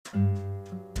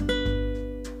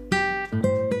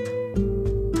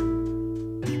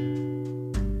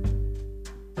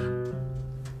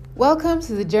Welcome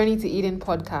to the Journey to Eden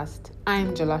podcast.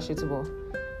 I'm Jola Shotubo.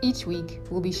 Each week,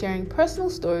 we'll be sharing personal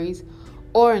stories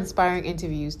or inspiring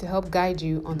interviews to help guide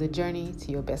you on the journey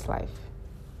to your best life.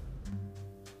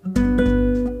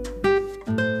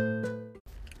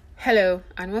 Hello,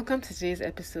 and welcome to today's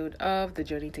episode of the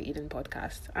Journey to Eden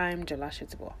podcast. I'm Jola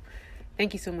Shotubo.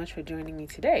 Thank you so much for joining me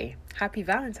today. Happy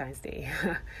Valentine's Day.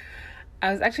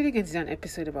 I was actually going to do an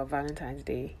episode about Valentine's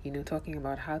Day, talking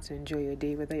about how to enjoy your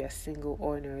day, whether you're single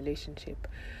or in a relationship.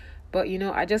 But,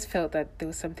 I just felt that there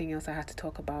was something else I had to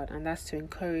talk about, and that's to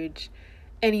encourage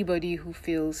anybody who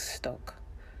feels stuck.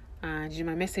 And,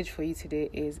 my message for you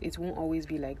today is it won't always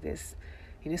be like this.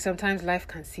 Sometimes life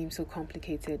can seem so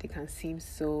complicated. It can seem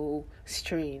so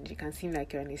strange. It can seem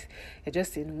like you're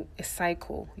just in a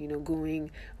cycle,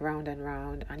 going round and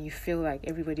round, and you feel like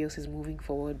everybody else is moving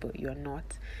forward, but you're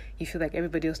not. You feel like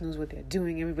everybody else knows what they're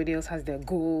doing. Everybody else has their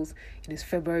goals. It's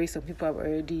February. Some people have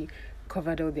already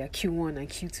covered all their Q1 and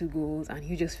Q2 goals, and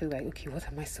you just feel like, okay, what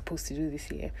am I supposed to do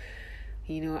this year?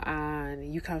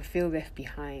 And you can feel left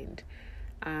behind.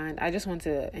 And I just want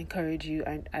to encourage you,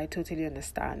 and I totally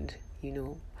understand,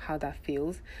 how that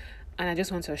feels. And I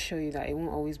just want to assure you that it won't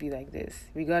always be like this.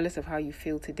 Regardless of how you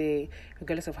feel today,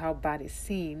 regardless of how bad it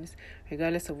seems,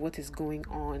 regardless of what is going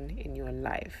on in your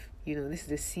life, this is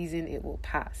the season, it will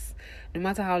pass. No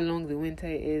matter how long the winter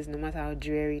is, no matter how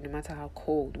dreary, no matter how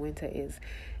cold winter is,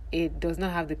 it does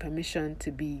not have the permission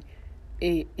to be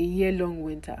a year-long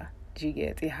winter. Do you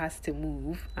get? It has to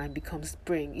move and become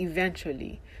spring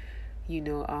eventually.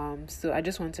 So I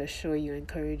just want to assure you,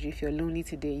 encourage you, if you're lonely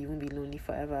today, you won't be lonely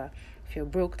forever. If you're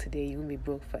broke today, you won't be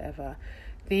broke forever.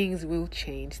 Things will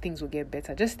change. Things will get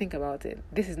better. Just think about it.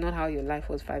 This is not how your life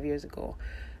was 5 years ago,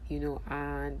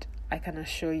 and I can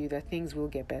assure you that things will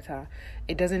get better.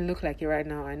 It doesn't look like it right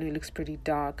now. I know it looks pretty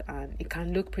dark, and it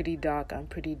can look pretty dark and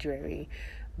pretty dreary,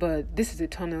 but this is the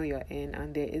tunnel you're in,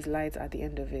 and there is light at the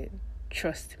end of it.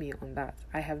 Trust me on that.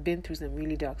 I have been through some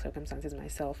really dark circumstances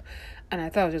myself, and I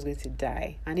thought I was just going to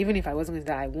die. And even if I wasn't going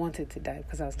to die, I wanted to die,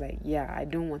 because I was like, I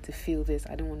don't want to feel this.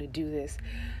 I don't want to do this.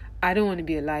 I don't want to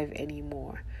be alive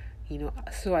anymore.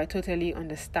 So I totally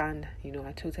understand.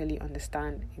 I totally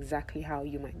understand exactly how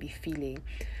you might be feeling.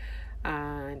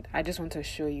 And I just want to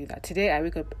assure you that today I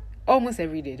wake up almost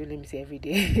every day. Don't let me say every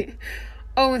day.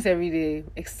 Almost every day,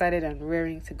 excited and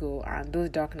raring to go. And those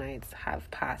dark nights have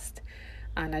passed.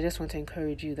 And I just want to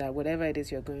encourage you that whatever it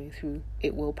is you're going through,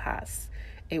 it will pass.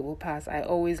 It will pass. I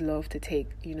always love to take,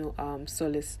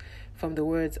 solace from the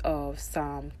words of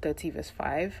Psalm 30 verse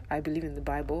 5. I believe in the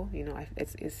Bible.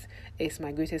 It's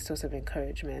my greatest source of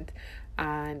encouragement.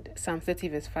 And Psalm 30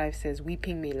 verse 5 says,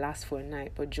 weeping may last for a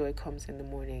night, but joy comes in the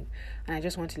morning. And I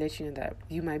just want to let you know that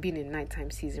you might be in a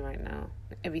nighttime season right now.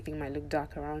 Everything might look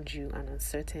dark around you and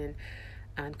uncertain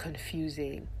and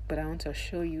confusing, but I want to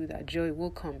assure you that joy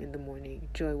will come in the morning.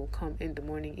 Joy will come in the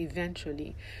morning.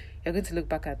 Eventually, you're going to look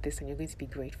back at this and you're going to be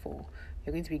grateful.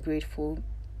 You're going to be grateful,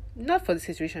 not for the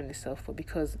situation itself, but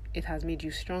because it has made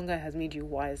you stronger, it has made you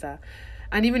wiser.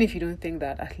 And even if you don't think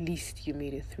that, at least you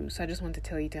made it through. So I just want to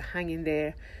tell you to hang in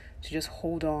there, to just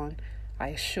hold on. I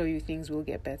assure you things will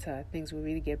get better. Things will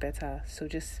really get better. So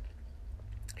just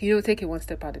take it one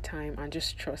step at a time and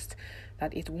just trust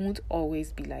that it won't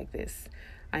always be like this.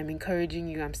 I'm encouraging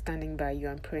you. I'm standing by you.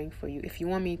 I'm praying for you. If you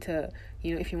want me to,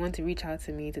 if you want to reach out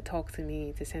to me, to talk to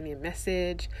me, to send me a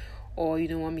message, or you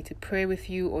don't want me to pray with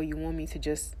you, or you want me to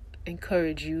just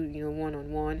encourage you,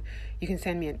 one-on-one, you can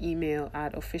send me an email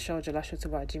at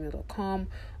officialjolashotubo@gmail.com,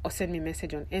 or send me a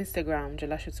message on Instagram, at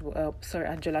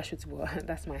jolashotubo.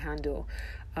 That's my handle.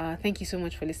 Thank you so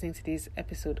much for listening to this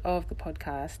episode of the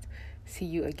podcast. See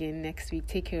you again next week.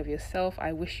 Take care of yourself.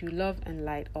 I wish you love and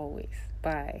light always.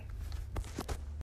 Bye.